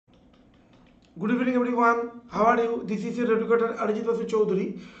Good evening everyone. How are you? This is your Educator Arijit Basu Chowdhury.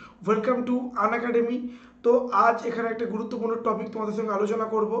 Welcome to Unacademy. তো আজ এখানে একটা গুরুত্বপূর্ণ topic তোমাদের সঙ্গে আলোচনা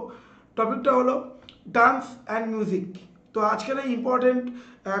করব। টপিকটা হলো ডান্স অ্যান্ড মিউজিক। তো আজকের এই ইম্পর্টেন্ট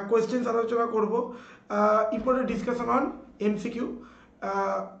কোয়েশ্চেন্স আলোচনা করব, important discussion on MCQ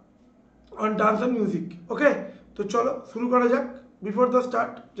on dance and music. ওকে, তো চলো শুরু করা যাক। Before the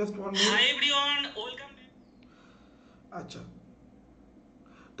start just one minute. Hi everyone, welcome. আচ্ছা,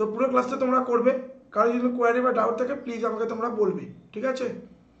 তো পুরো ক্লাসটা তোমরা করবে। কারো যদি কোয়ারি বা ডাউট থাকে প্লিজ আমাকে তোমরা বলবে, ঠিক আছে?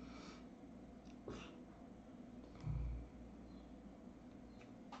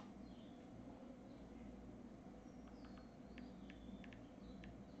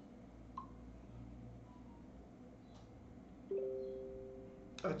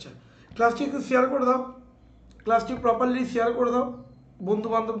 আচ্ছা, ক্লাসটি একটু শেয়ার করে দাও, ক্লাসটি প্রপারলি শেয়ার করে দাও বন্ধু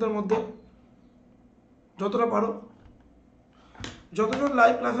বান্ধবদের মধ্যে যতটা পারো। যতজন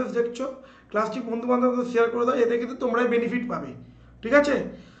লাইভ ক্লাসেস দেখছো ক্লাসটি বন্ধু বান্ধবদের শেয়ার করে দাও, এতে কিন্তু তোমরাই বেনিফিট পাবে, ঠিক আছে?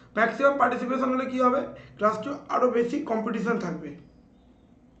 ম্যাক্সিমাম পার্টিসিপেশন হলে কী হবে, ক্লাসটি আরও বেশি কম্পিটিশন থাকবে।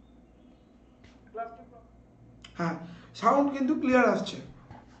 হ্যাঁ, সাউন্ড কিন্তু ক্লিয়ার আসছে।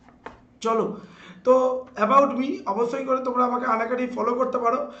 চলো, তো অ্যাবাউট মি অবশ্যই করে তোমরা আমাকে আনএকাডেমি ফলো করতে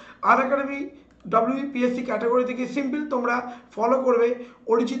পারো। আনএকাডেমি WBPSC ক্যাটাগরি থেকে সিম্পল তোমরা ফলো করবে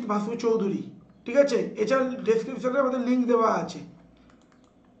অরিজিৎ বাসু চৌধুরী, ঠিক আছে? এছাড়া ডেসক্রিপশনে আমাদের লিঙ্ক দেওয়া আছে।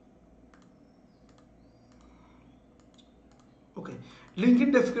 ওকে, লিঙ্ক ইন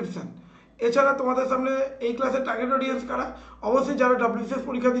ডেসক্রিপশন। এছাড়া তোমাদের সামনে এই ক্লাসের টার্গেট অডিয়েন্স কারা? অবশ্যই যারা WBCS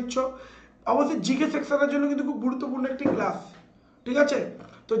পরীক্ষা দিচ্ছ। অবশ্যই জিকে সেকশনের জন্য কিন্তু খুব গুরুত্বপূর্ণ একটি ক্লাস, ঠিক আছে?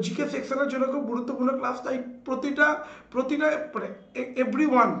 তো জিকে সেকশনের জন্য খুব গুরুত্বপূর্ণ ক্লাস, তাই প্রতিটা মানে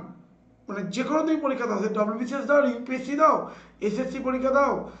এভরিওয়ান, মানে যে কোনো তুমি পরীক্ষা দাও, WBCS দাও, ইউপিএসসি দাও, SSC পরীক্ষা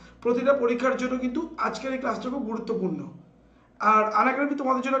দাও, প্রতিটা পরীক্ষার জন্য কিন্তু আজকের এই ক্লাসটা খুব গুরুত্বপূর্ণ। আর আনএকাডেমি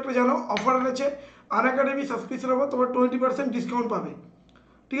তোমাদের জন্য একটা জানো অফার এনেছে। আনএকাডেমি সাবস্ক্রিপশনের উপর তোমরা 20% ডিসকাউন্ট পাবে,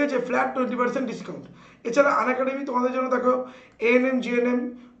 ঠিক আছে? Flat 20% discount. এছাড়া আনএকাডেমি তোমাদের জন্য দেখো ANM GNM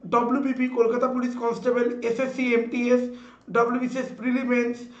WBP Kolkata police constable, SSC MTS WBCS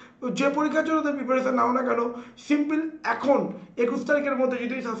প্রিলিমেন্স, যে পরীক্ষার জন্য তুমি প্রিপারেশন নাও না কেন, সিম্পল এখন 21 তারিখের মধ্যে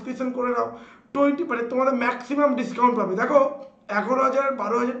যদি সাবস্ক্রিপশন করে নাও 20 মানে তোমাদের ম্যাক্সিমাম ডিসকাউন্ট পাবে। দেখো 11,000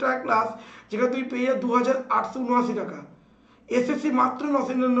 12,000 টাকা ক্লাস, যেখানে তুমি পেয়ে যাবে 2,879 টাকা। SSC মাত্র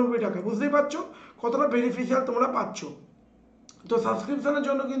 999 টাকা। বুঝতেই পারছো কতটা বেনিফিশিয়াল তোমরা পাচ্ছ। তো সাবস্ক্রিপশনের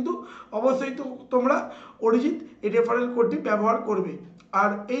জন্য কিন্তু অবশ্যই তো তোমরা অরিজিৎ এই রেফারেল কোডটি ব্যবহার করবে। আর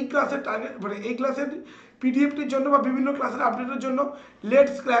এই ক্লাসের টার্গেট মানে এই ক্লাসের পিডিএফটির জন্য বা বিভিন্ন ক্লাসের আপডেটের জন্য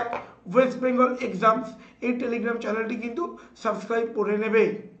let's crack West Bengal exams এই টেলিগ্রাম চ্যানেলটি কিন্তু সাবস্ক্রাইব করে নেবে,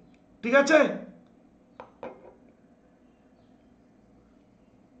 ঠিক আছে?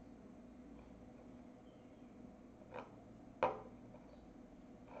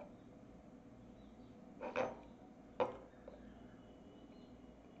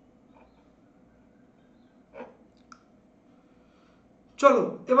 চলো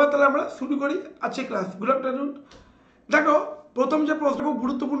এবার তাহলে আমরা শুরু করি আজকে ক্লাস। Good afternoon. দেখো প্রথম যে প্রশ্ন, খুব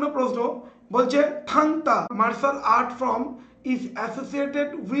গুরুত্বপূর্ণ প্রশ্ন, বলছে Thangta martial art form is associated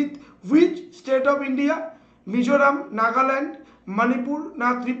with which state of India? Mizoram, Nagaland, Manipur না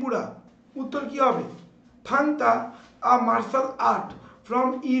ত্রিপুরা? উত্তর কি হবে? থাংতা আ martial art form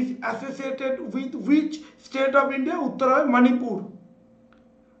is associated with which state of India? উত্তর হয় মণিপুর,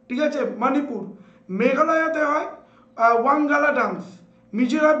 ঠিক আছে? মণিপুর। মেঘালয়তে হয় Wangala dance,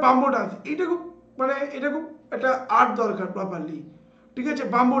 Mizoram bamboo dance. এটা খুব এটা খুব একটা আর্ট দরকার প্রপারলি, ঠিক আছে?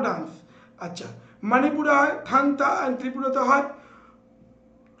 Bamboo dance. আচ্ছা, মণিপুরে হয় থাংতা, আর ত্রিপুরাতে হয়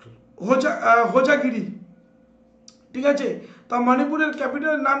হোজাগিরি, ঠিক আছে? তা মণিপুরের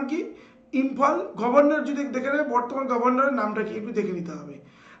ক্যাপিটালের নাম কি? ইম্ফল। গভর্নর যদি দেখে নেবে, বর্তমান গভর্নরের নামটা কি একটু দেখে নিতে হবে।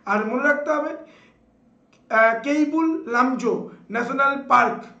 আর মনে রাখতে হবে কেইবুল লামজো ন্যাশনাল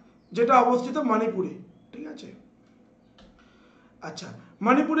পার্ক, যেটা অবস্থিত মণিপুরে, ঠিক আছে? আচ্ছা,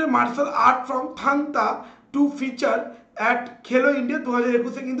 মণিপুরে martial art from Thangta two feature at খেলো ইন্ডিয়া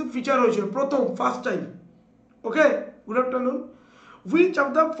 2021 কিন্তু ফিচার হয়েছিল প্রথম, first time. Okay, good afternoon. which of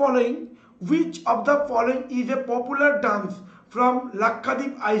the following is a popular dance from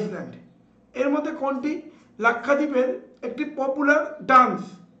Lakshadweep island? এর মধ্যে কোনটি লাক্ষাদ্বীপের একটি পপুলার ডান্স?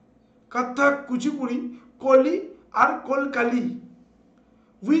 কত্থক, কুচিপুড়ি, কলি আর কোলকালি?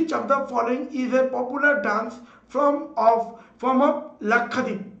 Which of the following is a popular dance from of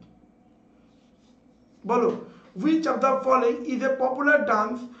Lakshadweep? বলো, which of the following is a popular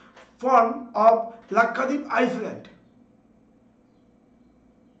dance form of Lakshadweep Island?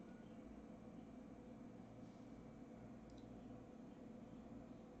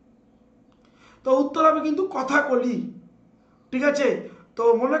 তো উত্তর হবে কিন্তু কথাকলি, ঠিক আছে? তো তো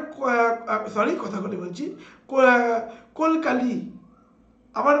মনে সরি কথা বলে বলছি কোলকালি,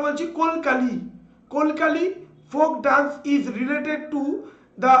 আবার বলছি কোলকালি। কোলকালি folk dance is related to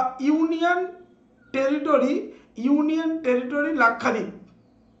the union territory Lakshadweep.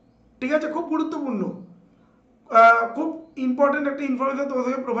 ঠিক আছে, খুব গুরুত্বপূর্ণ, খুব ইম্পর্টেন্ট একটা ইনফরমেশন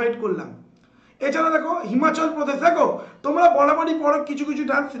তোমাদেরকে প্রোভাইড করলাম। এছাড়া দেখো হিমাচল প্রদেশ, দেখো তোমরা বরাবরই পড়ো কিছু কিছু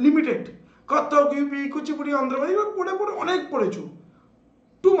dance limited, Kathak, UP, Kuchipudi, Andhra Pradesh, পড়ে পড়ে অনেক পড়েছো,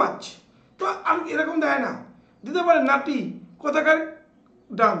 টু মাচ। তো আর এরকম দেয় না, দিতে পারে নাটি কোথাকার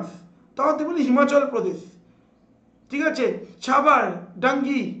ডান্স, তখন তুমি বলি হিমাচল প্রদেশ। ঠিক আছে, ছাবার,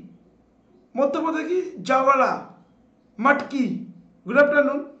 ডাঙ্গি, মধ্যপ্রদেশ কি জাওয়ালা, মাটকি, গুড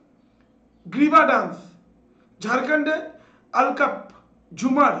আফটারনুন, গ্রিবা ডান্স, ঝাড়খণ্ডে আলকাপ,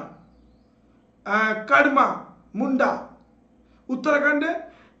 ঝুমার, কাডমা, মুন্ডা, উত্তরাখণ্ডে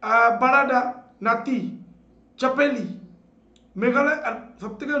বারাডা, নাতি, চাপেলি, মেঘালয় আর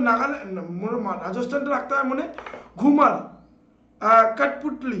সব থেকে নাগাল্যান্ড, রাজস্থানটা রাখতে হয় মনে, ঘুমার,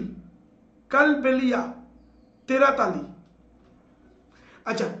 কাঠপুটলি, কালবেলিয়া, তেরাতালি।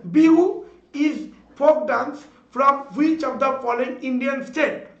 আচ্ছা, Bihu is folk dance from which of the following Indian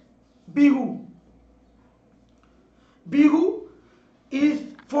state? Bihu is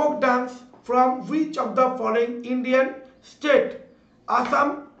folk dance from which of the following Indian state? Assam,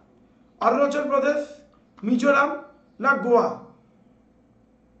 Arunachal Pradesh, Mizoram না গোয়া?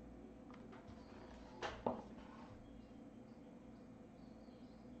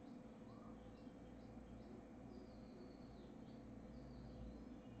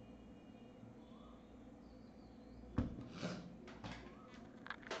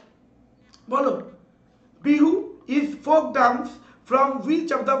 বলো, Bihu is folk dance from which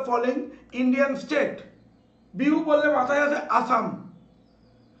of the following Indian state? Bihu বললে মাথায় আসে Assam.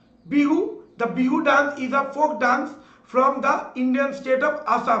 Bihu, the Bihu dance is a folk dance from the Indian state of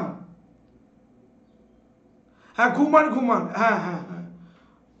Assam. হ্যাঁ, ঘুমার, হ্যাঁ হ্যাঁ হ্যাঁ,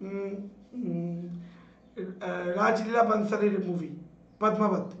 রাজলীলা বানসালির movie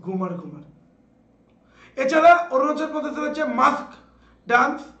Padmaavat, ঘুমার। এছাড়া অরুণাচল প্রদেশের হচ্ছে মাস্ক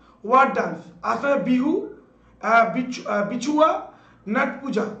ডান্স, ওয়ার্ড ডান্স। আসামে বিহু, বিছুয়া, নট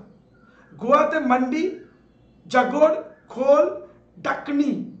পূজা। গোয়াতে মান্ডি, জাগর, খোল,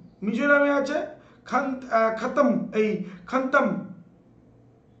 ডাকনি। মিজোরামে আছে খন্তম,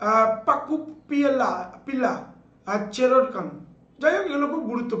 পাকু পিলা আর চেরোটকান। যাই হোক, এগুলো খুব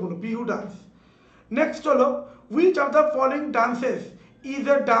গুরুত্বপূর্ণ বিহু ডান্স। নেক্সট হলো, which of the following dances is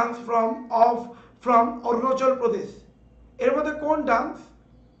a dance from Arunachal Pradesh? এর মধ্যে কোন ডান্স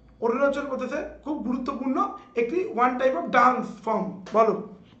অরুণাচল প্রদেশে খুব গুরুত্বপূর্ণ একটি one type of dance form? বলো।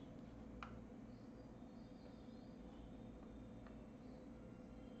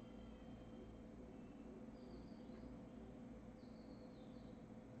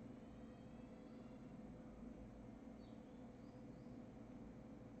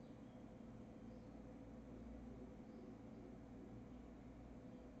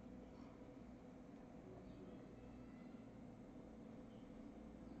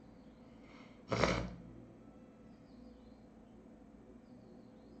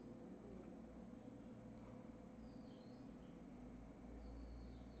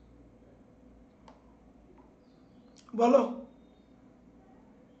 বলো,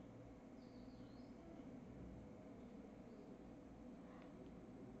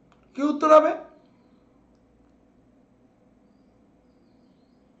 কি উত্তর হবে?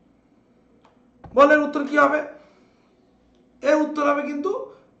 বলের উত্তর কি হবে? এর উত্তর হবে কিন্তু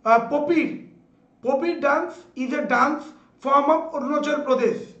পপির dance is a dance form of Arunachal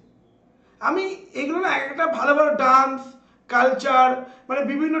Pradesh. আমি এগুলো না একটা ভালো ভালো ডান্স কালচার মানে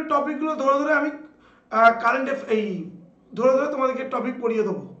বিভিন্ন টপিকগুলো ধরে আমি কারেন্ট ধরে তোমাদেরকে টপিক পড়িয়ে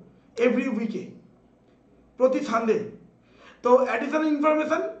দেবো এভরি উইকে, প্রতি সানডে। তো অ্যাডিশনাল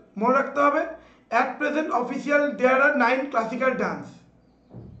ইনফরমেশন মনে রাখতে হবে, at present official there R 9 classical dance.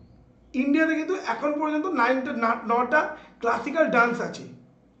 ইন্ডিয়াতে কিন্তু এখন পর্যন্ত 9টা ক্লাসিক্যাল ডান্স আছে।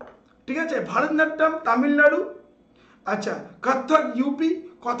 ঠিক আছে, ভারতনাট্যম তামিলনাড়ু, আচ্ছা Kathak UP,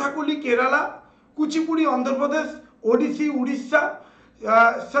 কথাকুলি Kerala, Kuchipudi Andhra Pradesh, Odyssey Orissa,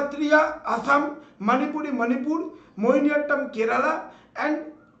 Sattriya Assam, Manipuri Manipur, Mohiniyattam Kerala and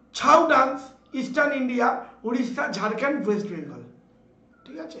Chhau dance eastern India, Orissa, Jharkhand, West Bengal.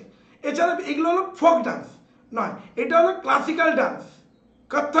 ঠিক আছে, এছাড়া এগুলো হলো ফোক ডান্স নয়, এটা হলো classical dance.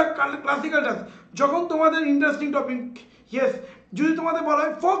 Kathak classical dance. যখন তোমাদের ইন্টারেস্টিং টপিক, ইয়েস, যদি তোমাদের বলা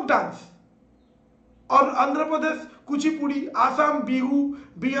হয় ফোক ডান্স, অন্ধ্রপ্রদেশ কুচিপুড়ি, আসাম বিহু,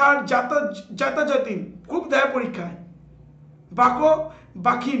 বিহার জাতাজাতিন, খুব দেয় পরীক্ষায়,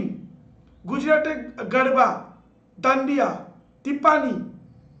 বাকিন, গুজরাটে Garba, দান্ডিয়া, তিপ্পানি,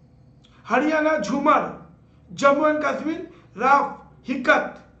 Haryana ঝুমার, Jammu and Kashmir rough, হিকাত,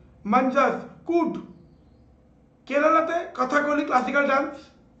 মানজাস, could. কেরালাতে Kathakali classical dance.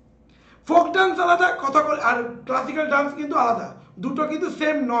 Folk dance আলাদা, কথাকলি আর ক্লাসিক্যাল ডান্স কিন্তু আলাদা, দুটো কিন্তু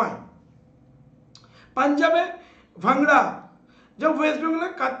সেম নয়। পাঞ্জাবে ভাংড়া, যেমন ওয়েস্ট বেঙ্গলে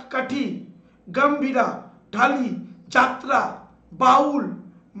কাঠি, গম্ভীরা, ঢালি, যাত্রা, বাউল,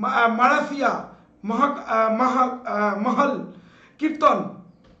 মারাসিয়া, মহল, কীর্তন।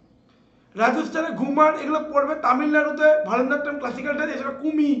 রাজস্থানে ঘুমার, এগুলো পড়বে। তামিলনাড়ুতে ভারতনাট্যম ক্লাসিক্যাল ডান্স, এছাড়া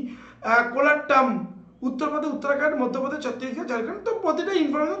কুমি, কোলাট্টাম। উত্তরপ্রদেশ, উত্তরাখণ্ড, মধ্যপ্রদেশ, ছত্তিশগড়, ঝাড়খণ্ড। তো প্রতিটা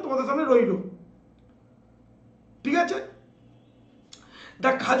ইনফরমেশন তোমাদের সামনে রইল, ঠিক আছে।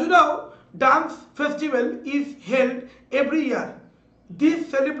 The Khajuraho Dance Festival is held every year. This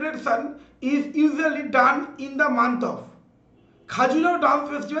celebration is usually done in the month of. Khajuraho dance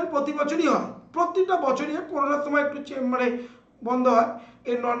festival প্রতি বছরই হয়, প্রতিটা বছরই হয়। করোনার সময় একটু মানে বন্ধ হয়,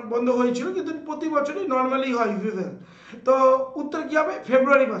 বন্ধ হয়েছিল, কিন্তু প্রতি বছরই নর্মালি হয় ইউজুয়াল। তো উত্তর কী হবে?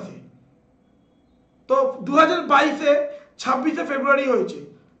 ফেব্রুয়ারি মাসে। তো 2022-এ 26শে ফেব্রুয়ারি হয়েছে।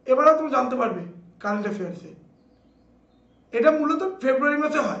 এবারেও তুমি জানতে পারবে কারেন্ট অ্যাফেয়ার্সে, এটা মূলত ফেব্রুয়ারি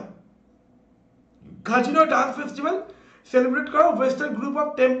মাসে হয়। খাজুরাহো ডান্স ফেস্টিভ্যাল সেলিব্রেট করা western group of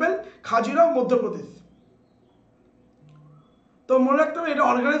temple, Khajuraho, Madhya Pradesh. তো মনে রাখতে হবে এটা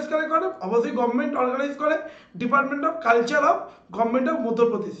অর্গানাইজ করে অবশ্যই গভর্নমেন্ট অর্গানাইজ করে, department of culture of government of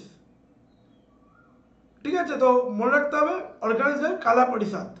Madhya Pradesh, ঠিক আছে। তো মনে রাখতে হবে অর্গানাইজ হয় কালা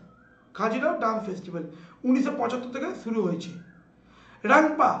পরিষদ। খাজুরাহো ডান্স ফেস্টিভ্যাল 1975 থেকে শুরু হয়েছে।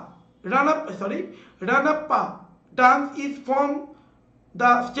 রানাপ্পা dance is from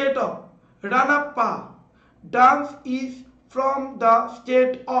the state of. রানাপ্পা dance is from the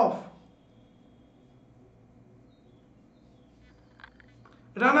state of.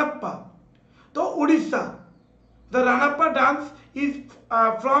 রানাপ্পা, তো Orissa. The রানাপ্পা dance is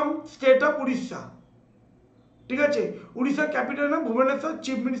from state of Orissa, ঠিক আছে। উড়িষ্যার ক্যাপিটাল নাম ভুবনেশ্বর,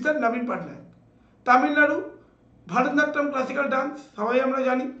 চিফ মিনিস্টার নবীন পটনায়ক। তামিলনাড়ু ভারতনাট্যম ক্লাসিক্যাল ডান্স, সবাই আমরা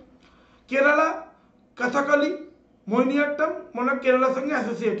জানি। কেরালা কথাকলি, মোহিনীঅট্টম, মনে কেরালার সঙ্গে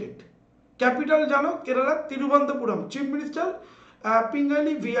অ্যাসোসিয়েটেড। ক্যাপিটাল জানো Kerala Thiruvananthapuram, chief minister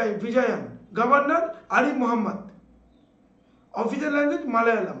Pingali ভিজয়ান, governor Arif Mohammad. Official language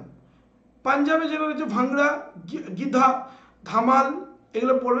Malayalam. পাঞ্জাবে যেগুলো হচ্ছে ভাংড়া, গিধা, ধামাল,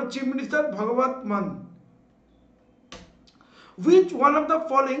 এগুলো পড়বে, চিফ মিনিস্টার ভগবত মান। Which one of the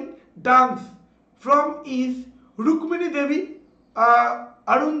following dance from is Rukmini Devi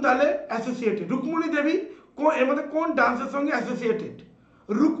অরুণদালে associated? Rukmini দেবী এর মধ্যে কোন ডান্সের সঙ্গে associated?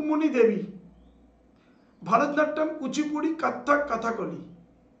 Rukmini Devi Bharatanatyam, Kuchipudi, Kathak, Kathakali.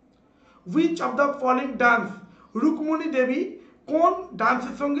 Which of the following dance Rukmini দেবী কোন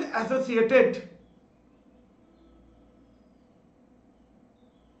ডান্সের সঙ্গে অ্যাসোসিয়েটেড?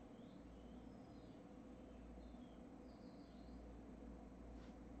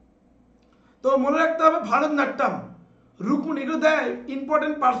 তো মনে রাখতে হবে ভারতনাট্যম, রুক্মিণী, এগুলো দেয়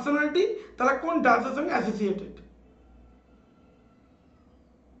ইম্পর্টেন্ট পার্সোনালিটি, তারা কোন ডান্সের সঙ্গে অ্যাসোসিয়েটেড।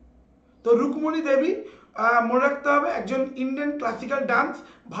 তো রুক্মিণী দেবী মনে রাখতে হবে একজন ইন্ডিয়ান ক্লাসিক্যাল ডান্স,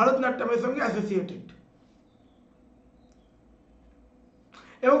 ভারতনাট্যমের সঙ্গে অ্যাসোসিয়েটেড।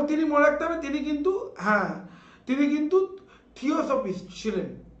 এবং তিনি মনে রাখতে হবে তিনি কিন্তু থিওসফিস্ট ছিলেন,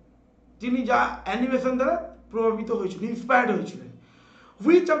 তিনি যা অ্যানিমেশন দ্বারা প্রভাবিত হয়েছিলেন, ইন্সপায়ার্ড হয়েছিলেন।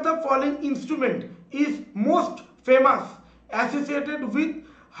 Which of the following instrument is most famous associated with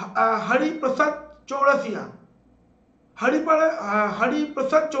Hari Prasad Chaurasia? Hari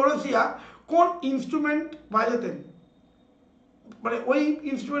Prasad Chaurasia কোন ইনস্ট্রুমেন্ট বাজাতেন, মানে ওই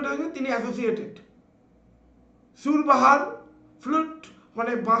ইনস্ট্রুমেন্ট হচ্ছে তিনি অ্যাসোসিয়েটেড? সুরবাহার, ফ্লুট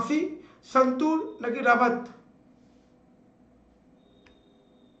মানে বাঁশি, সন্তুর নাকি রাবাত?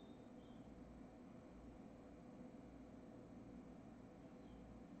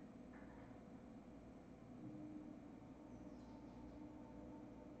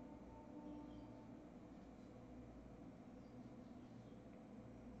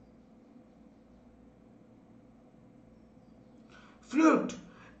 ফ্লুট,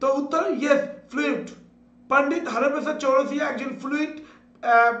 তো উত্তর ইয়েস, ফ্লুট। পণ্ডিত হরিপ্রসাদ চৌরসিয়া একজন ফ্লুট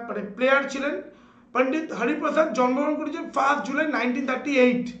মানে প্লেয়ার ছিলেন। পণ্ডিত হরিপ্রসাদ জন্মগ্রহণ করেছেন 1 জুলাই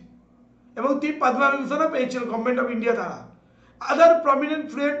 1938 এবং তিনি পদ্মবিভূষণও পেয়েছিলেন গভর্নমেন্ট অফ ইন্ডিয়া দ্বারা। আদার প্রমিনেন্ট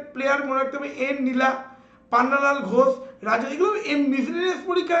ফ্লুট প্লেয়ার মনে রাখতে হবে এন নীলা, পান্নালাল ঘোষ, রাজা, এগুলো মিসলেনিয়াস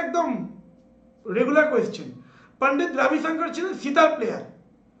পরীক্ষা একদম রেগুলার কোয়েশ্চেন। পণ্ডিত রবিশঙ্কর ছিলেন সিতার প্লেয়ার।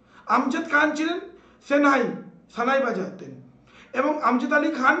 আমজাদ খান ছিলেন সানাই বাজাতেন এবং আমজাদ আলী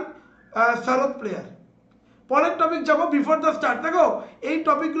খান সারদ প্লেয়ার। পরের টপিক যাবো বিফোর দ্য স্টার্ট। দেখো এই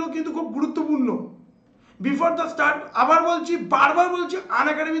টপিকগুলো কিন্তু খুব গুরুত্বপূর্ণ। বিফোর দ্য স্টার্ট আবার বলছি, বারবার বলছি,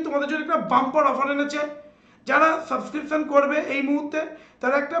 আনএকাডেমি তোমাদের জন্য একটা বাম্পার অফার এনেছে। যারা সাবস্ক্রিপশন করবে এই মুহূর্তে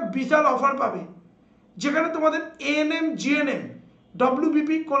তারা একটা বিশাল অফার পাবে, যেখানে তোমাদের ANM, GNM,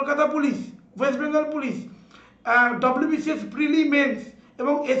 WBP Kolkata police, West Bengal police, WBCS প্রিলি, মেন্স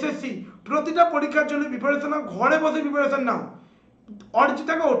এবং এসএসসি প্রতিটা পরীক্ষার জন্য প্রিপারেশন নাও, ঘরে বসে প্রিপারেশন নাও। অরিজিৎ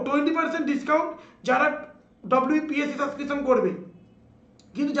দেখো 20% ডিসকাউন্ট যারা WBPSC সাবস্ক্রিপশন করবে।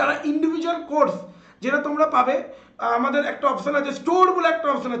 কিন্তু যারা ইন্ডিভিজুয়াল কোর্স, যেটা তোমরা পাবে, আমাদের একটা অপশান আছে স্টোর বলে একটা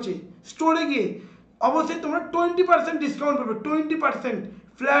অপশান আছে, স্টোরে গিয়ে অবশ্যই তোমরা 20% ডিসকাউন্ট পাবে, 20%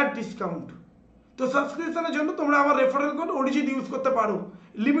 ফ্ল্যাট ডিসকাউন্ট। তো সাবস্ক্রিপশনের জন্য তোমরা আমার রেফারেল কোড অরিজিৎ ইউজ করতে পারো,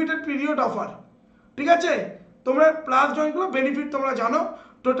 লিমিটেড পিরিয়ড অফার, ঠিক আছে? তোমরা প্লাস জয়েন করো, বেনিফিট তোমরা জানো,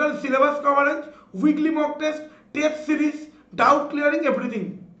 total syllabus coverage, weekly mock test, test series, doubt clearing, everything.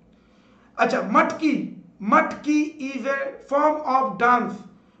 আচ্ছা, মটকি is a form of dance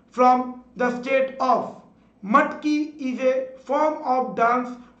from the state of, মটকি is a form of dance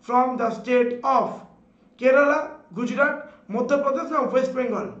from the state of Kerala, Gujarat, Madhya Pradesh না West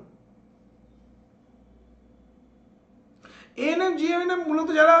Bengal. ANM, GNM মূলত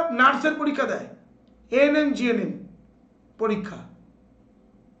যারা নার্সের পরীক্ষা দেয়, ANM, GNM পরীক্ষা।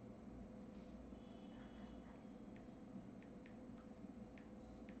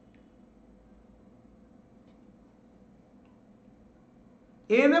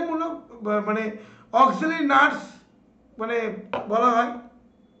 ANM মূলত মানে অক্সিলারি নার্স মানে বলা হয়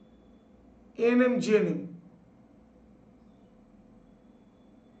ANM, GNM.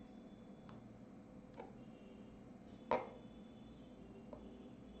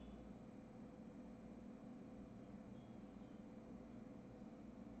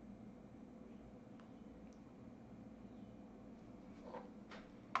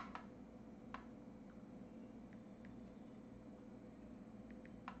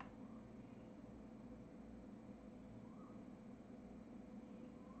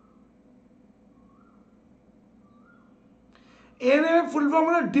 ANM full form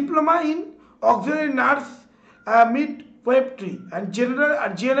হলো diploma in auxiliary nurse midwifery and general,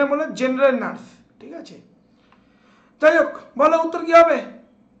 R GNM হলো জেনারেল নার্স, ঠিক আছে? যাই হোক, বলো উত্তর কি হবে?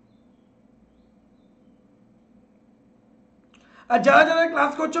 আর যারা যারা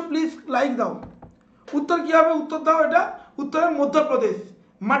ক্লাস করছো প্লিজ লাইক দাও। উত্তর কি হবে? উত্তর দাও। এটা উত্তর Madhya Pradesh.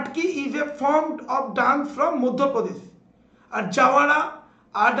 মটকি is a form of dance from Madhya Pradesh. আর জাওয়ারা,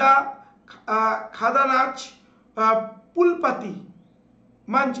 আডা, খাদা নাচ, পুলপাতি,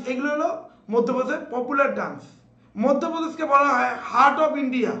 মঞ্চ, এগুলো হলো মধ্যপ্রদেশের পপুলার ডান্স। মধ্যপ্রদেশকে বলা হয় হার্ট অফ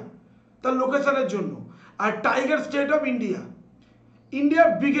ইন্ডিয়া তার লোকেশনের জন্য, আর টাইগার স্টেট অফ ইন্ডিয়া। ইন্ডিয়ার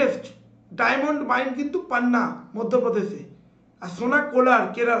বিগেস্ট ডায়মন্ড মাইন কিন্তু পান্না মধ্যপ্রদেশে, আর সোনা কোলার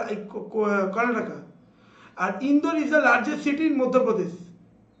কেরালা, কর্ণাটকা। আর Indore is the largest city in Madhya Pradesh,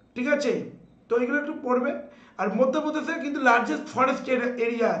 ঠিক আছে? তো এগুলো একটু পড়বে। আর মধ্যপ্রদেশে কিন্তু লার্জেস্ট ফরেস্ট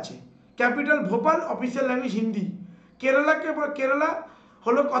এরিয়া আছে। Capital Bhopal, official language Hindi. Kerala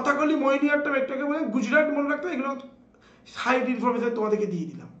হলো কথাকলি, মোহিনীআট্টম একটাকে বলে, গুজরাট মনে রাখতে, এগুলো সাইড ইনফরমেশন তোমাদেরকে দিয়ে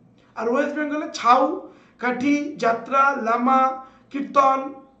দিলাম। আর ওয়েস্ট বেঙ্গলে ছাউ, কাঠি, যাত্রা, লামা, কীর্তন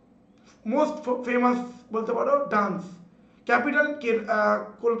মোস্ট ফেমাস বলতে পারো dance. Capital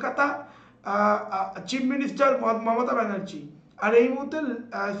Kolkata, chief minister Mamata Banerjee. আর এই মুহূর্তে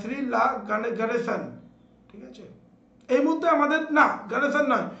শ্রী লা গণেশন, ঠিক আছে? এই মুহূর্তে আমাদের না, গণেশন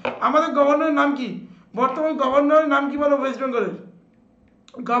নয়, আমাদের গভর্নরের নাম কি? বর্তমান গভর্নরের নাম কি বলো? ওয়েস্ট বেঙ্গলের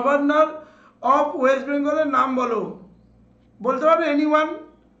গভর্নর অফ ওয়েস্ট বেঙ্গলের নাম বলো, বলতে পারবে এনিওয়ান?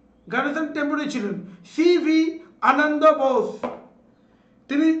 গণেশন টেম্পোরারি ছিলেন CV আনন্দ বোস,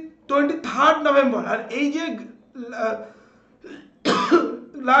 তিনি 23 নভেম্বর। আর এই যে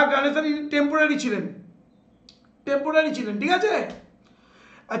লা গণেশন টেম্পোরারি ছিলেন, ঠিক আছে?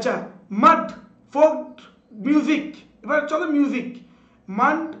 আচ্ছা, মাড ফোক মিউজিক, এবার চলো music.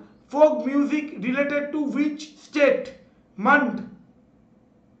 Mand folk music related to which state? Mand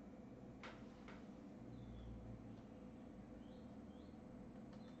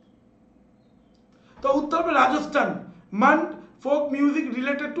তো উত্তর হবে Rajasthan. Mand folk music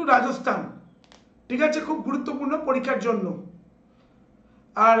related to Rajasthan, ঠিক আছে? খুব গুরুত্বপূর্ণ পরীক্ষার জন্য।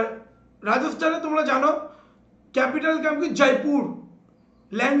 আর রাজস্থানে তোমরা জানো ক্যাপিটাল নাম কি? জয়পুর।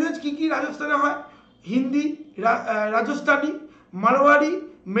 ল্যাঙ্গুয়েজ কি কি রাজস্থানে হয়? Hindi, Rajasthani, Marwari,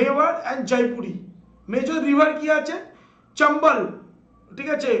 Mewar and Jaipuri. Major river কি আছে? চম্বল, ঠিক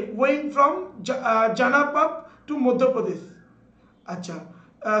আছে? Weighing from জানাপাপ two Madhya Pradesh. আচ্ছা,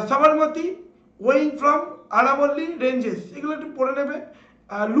 সবরমতী ওয়েইং ফ্রম আরাবল্লী রেঞ্জেস, এগুলো একটু পড়ে নেবে।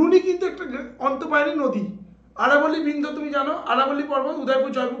 লুনি কিন্তু একটা অন্তঃপায়নী নদী। আরাবল্লী বিন্ধ্য তুমি জানো, আরাবল্লী পর্বত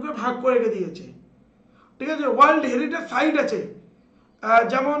উদয়পুর জয়পুরকে ভাগ করে রেখে দিয়েছে, ঠিক আছে? ওয়ার্ল্ড হেরিটেজ সাইট আছে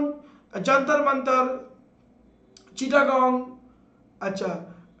যেমন যন্তর মন্তর, চিটাগং, আচ্ছা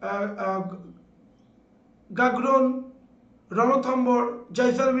গাগরন, রণথম্বর,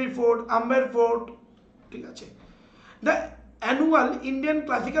 জয়সলমীর ফোর্ট, আম্বের ফোর্ট, ঠিক আছে। The annual Indian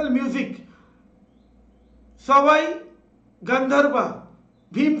classical music সবাই গান্ধর্বা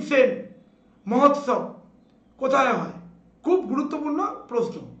ভীমসেন মহোৎসব কোথায় হয়? খুব গুরুত্বপূর্ণ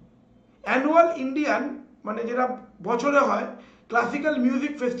প্রশ্ন। অ্যানুয়াল ইন্ডিয়ান মানে যেটা বছরে হয় ক্লাসিক্যাল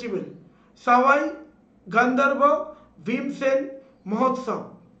মিউজিক ফেস্টিভ্যাল সবাই গান্ধর্ব ভীমসেন মহোৎসব,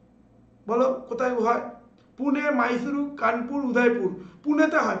 বলো কোথায় হয়? পুনে, মাইসুরু, কানপুর, উদয়পুর।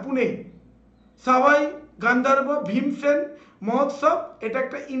 পুনেতে হয়, পুনে। সবাই গান্ধর্ব ভীমসেন মহোৎসব এটা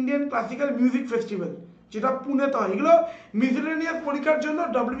একটা ইন্ডিয়ান ক্লাসিক্যাল মিউজিক ফেস্টিভ্যাল যেটা পুনেতে হয়। এগুলো মিসেলেনিয়াস পরীক্ষার জন্য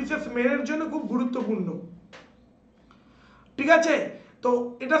WBCS মেনের জন্য খুব গুরুত্বপূর্ণ, ঠিক আছে। তো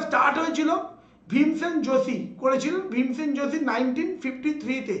এটা স্টার্ট হয়েছিল ভীমসেন যোশী করেছিলেন, ভীমসেন যোশী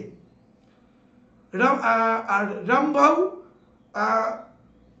 1953-তে। আর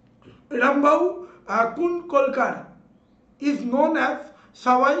রামভাউ কুনকলকার is known as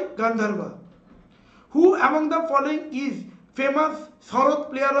Savai Gandharva. Who among the following is famous Sarat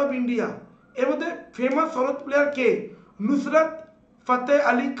player of India? এর মধ্যে ফেমাস শরৎ প্লেয়ার কে? নুসরত ফতেহ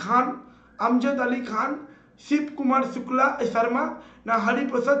আলী খান, আমজদ আলী খান, শিব কুমার শুক্লা শর্মা না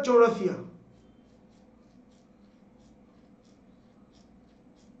হরিপ্রসাদ চৌরাসিয়া?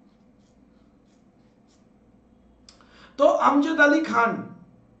 তো আমজদ আলী খান,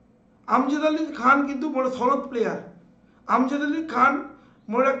 আমজদ আলী খান কিন্তু বড় শরৎ প্লেয়ার। আমজদ আলী খান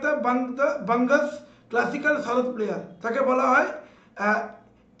মনে রাখতে বাঙ্গাস ক্লাসিক্যাল শরৎ প্লেয়ার, তাকে বলা হয়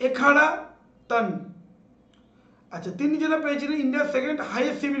এখাড়া তন। আচ্ছা, তিনি যেটা পেয়েছিলেন ইন্ডিয়ার second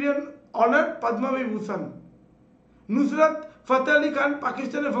highest civilian honour Padma Vibhushan. Nusrat Fateh Ali Khan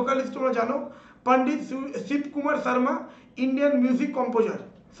পাকিস্তানের ভোকালিস্ট, তোমরা জানো। পণ্ডিত Shiva Kumar Sharma Indian music composer,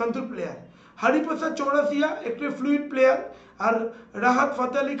 santoor player. Hariprasad Chaurasia একটি ফ্লুইড প্লেয়ার। আর রাহাত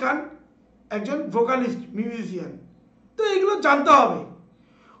ফতেহ আলী খান একজন ভোকালিস্ট মিউজিশিয়ান। তো এগুলো জানতে হবে।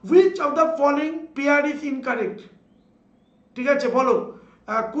 Which of the following pair is incorrect? ঠিক আছে, বলো।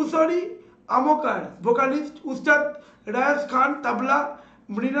 কুশরি আমকার ভোকালিস্ট, উস্তাদ রায়াজ খান তবলা,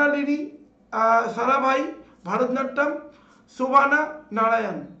 মৃণালিনী সারাভাই ভারতনাট্যম, শোভানা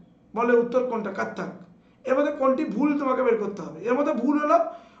নারায়ণ। বলে উত্তর কোনটা? কত্থক। এর মধ্যে কোনটি ভুল তোমাকে বের করতে হবে। এর মধ্যে ভুল হলো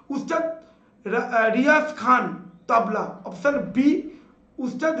উস্তাদ রিয়াজ খান তবলা, অপশন বি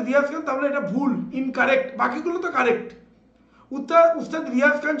উস্তাদ রিয়াজ খান তবলা, এটা ভুল, ইনকারেক্ট। বাকিগুলো তো কারেক্ট। উস্তাদ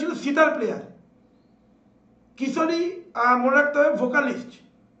রিয়াজ খান ছিল সিতার প্লেয়ার। কিশোরী মনে রাখতে হবে ভোকালিস্ট।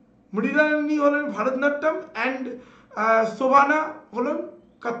 মৃণালিনী হলেন ভারতনাট্যম অ্যান্ড শোভানা হলেন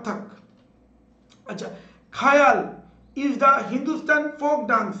কত্থক। আচ্ছা, খায়াল is the Hindustan folk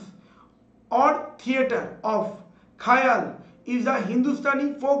dance or theatre of? Khayal is the Hindustani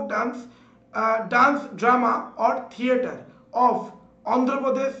folk dance drama or theatre of Andhra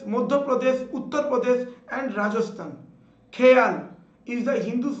Pradesh, Madhya Pradesh, Uttar Pradesh and Rajasthan. Khayal is the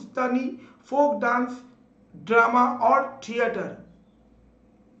Hindustani folk dance drama or theatre.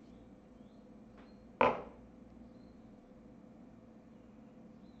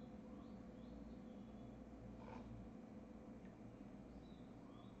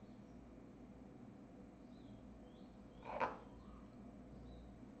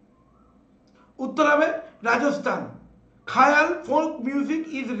 উত্তর হবে Rajasthan. খায়াল folk music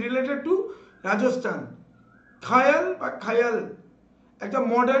is related to Rajasthan. খায়াল বা খায়াল একটা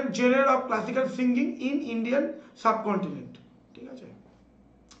modern genre of classical singing in Indian subcontinent, ঠিক আছে।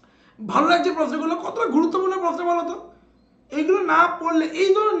 ভালো লাগছে প্রশ্নগুলো, কতটা গুরুত্বপূর্ণ প্রশ্ন বলো তো। এইগুলো না পড়লে, এই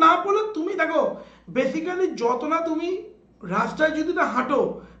ধরো না পড়লে তুমি দেখো বেসিক্যালি যত না তুমি রাস্তায় যদি না হাঁটো,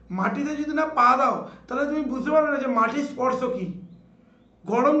 মাটিতে যদি না পা দাও, তাহলে তুমি বুঝতে পারবে না যে মাটির স্পর্শ কী।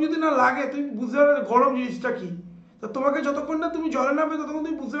 গরম যদি না লাগে তুমি বুঝতে পারবে না গরম জিনিসটা কি। তো তোমাকে যতক্ষণ না তুমি জলে নামবে ততক্ষণ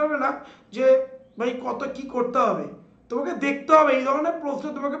তুমি বুঝতে পারবে না যে ভাই কত কি করতে হবে। তোমাকে দেখতে হবে, এই ধরনের প্রশ্ন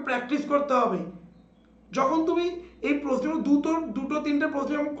তোমাকে প্র্যাকটিস করতে হবে। যখন তুমি এই প্রশ্নগুলো দুটো তিনটে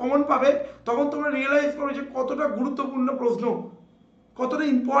প্রশ্ন কমন পাবে, তখন তোমরা রিয়েলাইজ করবে যে কতটা গুরুত্বপূর্ণ প্রশ্ন, কতটা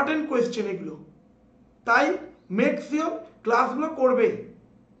ইম্পর্টেন্ট কোয়েশ্চেন এগুলো। তাই মেক শিওর ক্লাসগুলো করবে।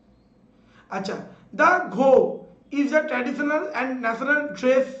 আচ্ছা, the ঘো is a traditional and national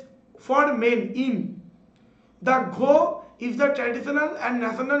dress for men in? The gho is the traditional and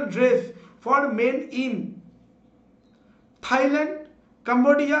national dress for men in Thailand,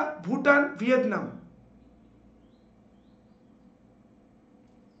 Cambodia, Bhutan, Vietnam.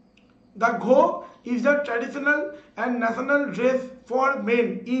 The gho is the traditional and national dress for men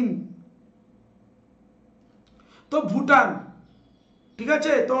in তো ভুটান, ঠিক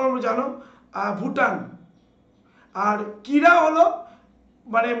আছে, তোমরা জানো ভুটান। আর কিরা হলো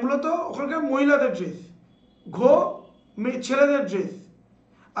মানে মূলত ওখানকার মহিলাদের ড্রেস, ঘো ছেলেদের ড্রেস,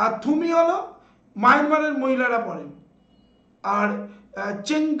 আর থুমি হলো মায়ানমারের মহিলারা পরেন, আর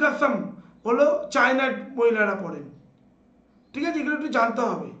চেঙ্গাসম হলো চায়নার মহিলারা পরেন। ঠিক আছে, এগুলো একটু জানতে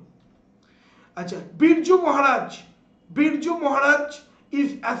হবে। আচ্ছা, বিরজু মহারাজ is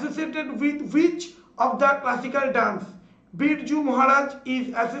associated with which of the classical dance? Birju Maharaj is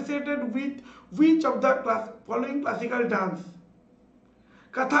associated with which of the following classical dance?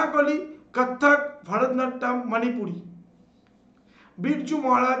 Kathakali, Kathak, Bharatanatyam, Manipuri. Birju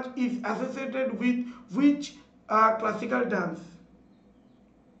Maharaj is associated with which classical dance?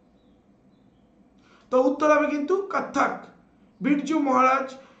 তো উত্তর হবে কিন্তু কত্থক। বিরজু মহারাজ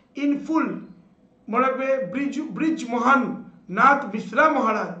ইন ফুল, মনে রাখবে, ব্রিজ মহান নাথ মিশ্রা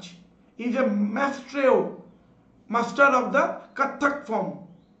মহারাজ is a master of the Kathak form.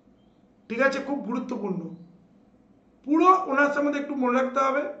 ঠিক আছে, খুব গুরুত্বপূর্ণ, পুরো ওনার সম্বন্ধে একটু মনে রাখতে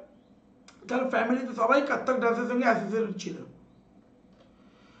হবে, তার ফ্যামিলিতে সবাই কত্থক ডান্সের সঙ্গে অ্যাসোসিয়েটেড ছিল।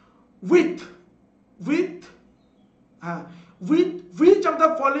 With which of the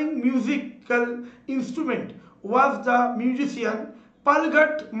following musical instrument was the musician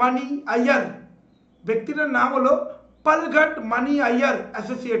Palghat Mani Iyer? ব্যক্তিটার নাম হলো পালঘাট মানি আইয়ার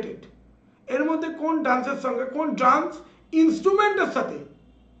অ্যাসোসিয়েটেড। এর মধ্যে কোন ডান্সের সঙ্গে, কোন ডান্স ইনস্ট্রুমেন্টের সাথে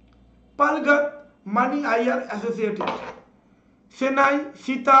পালঘাট মানি আইয়ার অ্যাসোসিয়েটেড? সেনাই,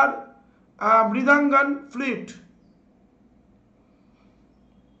 সিতার, মৃদাঙ্গন, ফ্লুট।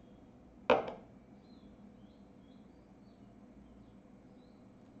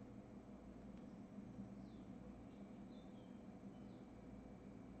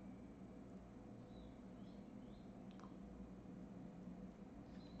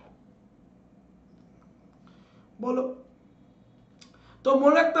 বলো। তো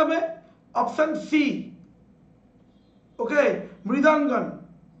মনে রাখতে হবে option C, okay, মৃদাঙ্গন।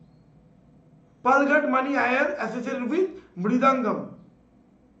 Palghat money Iyer associated with মৃদাঙ্গম।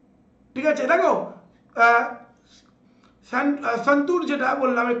 ঠিক আছে, দেখো সন্তুর যেটা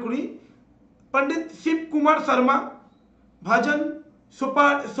বললাম এক্ষুনি, पंडित शिव कुमार शर्मा, भजन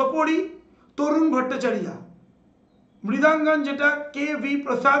सोपोरी, तरुण भट्टाचार्य। मृदांगन जेटा के वी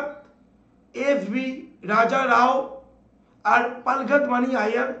प्रसाद, एस वी राजा राव, और पालघाट मानी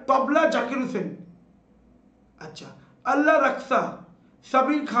आयर तबला জাকির হোসেন। अच्छा, अल्लाह रक्षा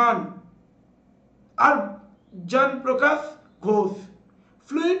सबीर खान और जन प्रकाश घोष।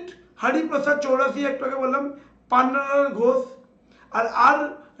 फ्लुइट हरिप्रसाद चौरासी, एक बोललाम पान्नालाल घोष और आर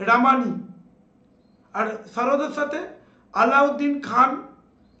रामानी। और सरोদের সাথে আলাউদ্দিন খান,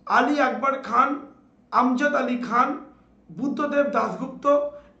 আলী আকবর খান, আমজাদ আলী খান, বুদ্ধদেব দাশগুপ্ত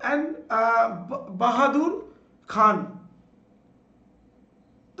এন্ড বাহাদুর খান।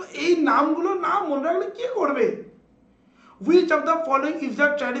 তো এই নামগুলো নাম মনে রাখলে কি করবে? Which of the following is the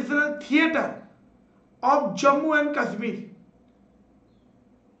traditional theatre of Jammu and Kashmir?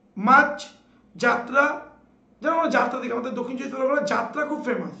 মাছ, যাত্রা, যেমন যাত্রা থেকে আমাদের দক্ষিণ চব্বিশ পরগনার যাত্রা খুব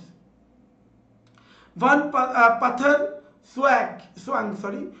ফেমাস। वन पत्थर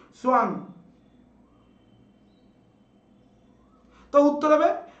स्वांग। तो उत्तर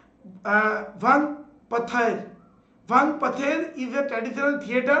है वन पत्थर is a traditional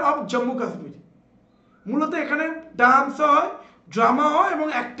theatre of Jammu Kashmir. मूलत एखाने डांस হয়, ড্রামা হয় এবং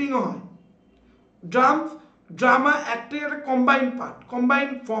অ্যাক্টিং হয়। ড্রামা অ্যাক্টিং একটা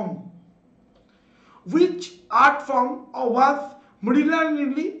combined form. Which art form was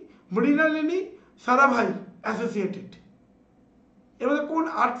Mrinalini Sarabhai associated? এর মধ্যে কোন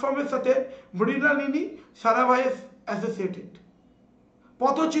আর্ট ফর্মের সাথে মৃণালিনী সারাভাই অ্যাসোসিয়েটেড?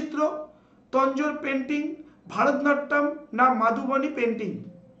 পথচিত্র, তঞ্জোর পেন্টিং, ভারতনাট্যম না মাধুবনী পেন্টিং?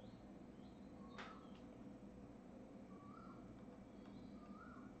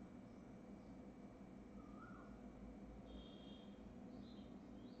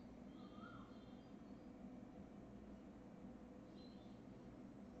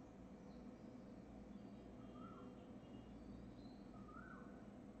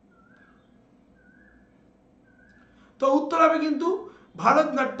 तो उत्तर হবে কিন্তু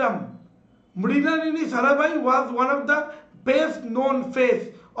Bharatanatyam. Mrinalini Sarabhai was one of the best known face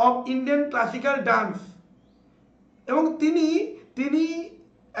of Indian classical dance, এবং তিনি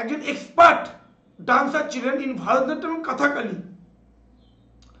একজন এক্সপার্ট ডান্সার ছিলেন ইন ভারতনাট্যম এবং কথাকলি।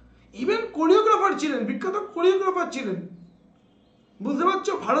 ইভেন কোরিওগ্রাফার ছিলেন, বিখ্যাত কোরিওগ্রাফার ছিলেন। বুঝতে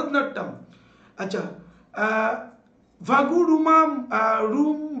পারছো? ভারতনাট্যম। আচ্ছা,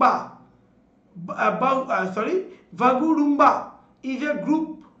 Rumba Vagurumba is a group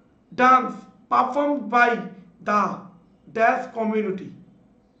dance performed by the dash community.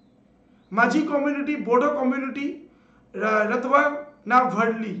 Majhi community, Bodo community, Ratwa na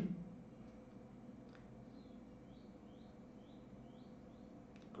Bhadli.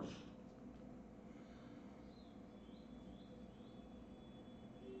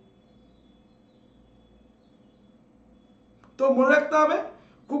 তো মনে রাখতে হবে,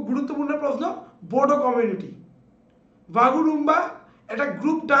 খুব গুরুত্বপূর্ণ প্রশ্ন, বোডো কমিউনিটি। বাগুরুম্বা একটা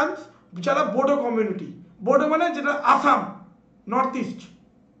গ্রুপ ডান্স যারা বোডো কমিউনিটি, বোডো মানে যেটা আসাম, নর্থ ইস্ট,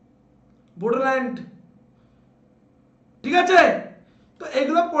 বোডোল্যান্ড, ঠিক আছে? তো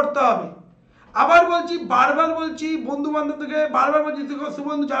এগুলো পড়তে হবে। আবার বলছি, বারবার বলছি, বন্ধু বান্ধবদেরকে বারবার বলছি,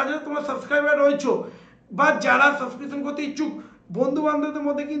 সুবন্ধু যারা যারা তোমার সাবস্ক্রাইবার রয়েছো বা যারা সাবস্ক্রিপশন করতে ইচ্ছুক, বন্ধু বান্ধবদের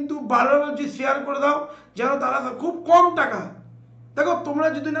মধ্যে কিন্তু বারবার বলছি শেয়ার করে দাও, যেন তারা খুব কম টাকা, দেখো তোমরা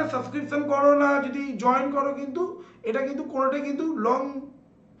যদি না সাবস্ক্রিপশন করো না যদি জয়েন করো, কিন্তু এটা কিন্তু কোনোটাই কিন্তু লং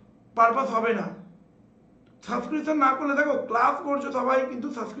পারপাস হবে না। সাবস্ক্রিপশন না করলে, দেখো ক্লাস করছো সবাই, কিন্তু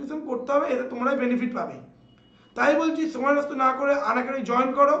সাবস্ক্রিপশন করতে হবে, এতে তোমরাই বেনিফিট পাবে। তাই বলছি সময় নষ্ট না করে আনএকাডেমি জয়েন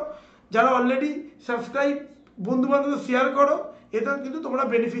করো, যারা অলরেডি সাবস্ক্রাইব বন্ধু বান্ধব শেয়ার করো, এতে কিন্তু তোমরা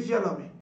বেনিফিশিয়াল হবে।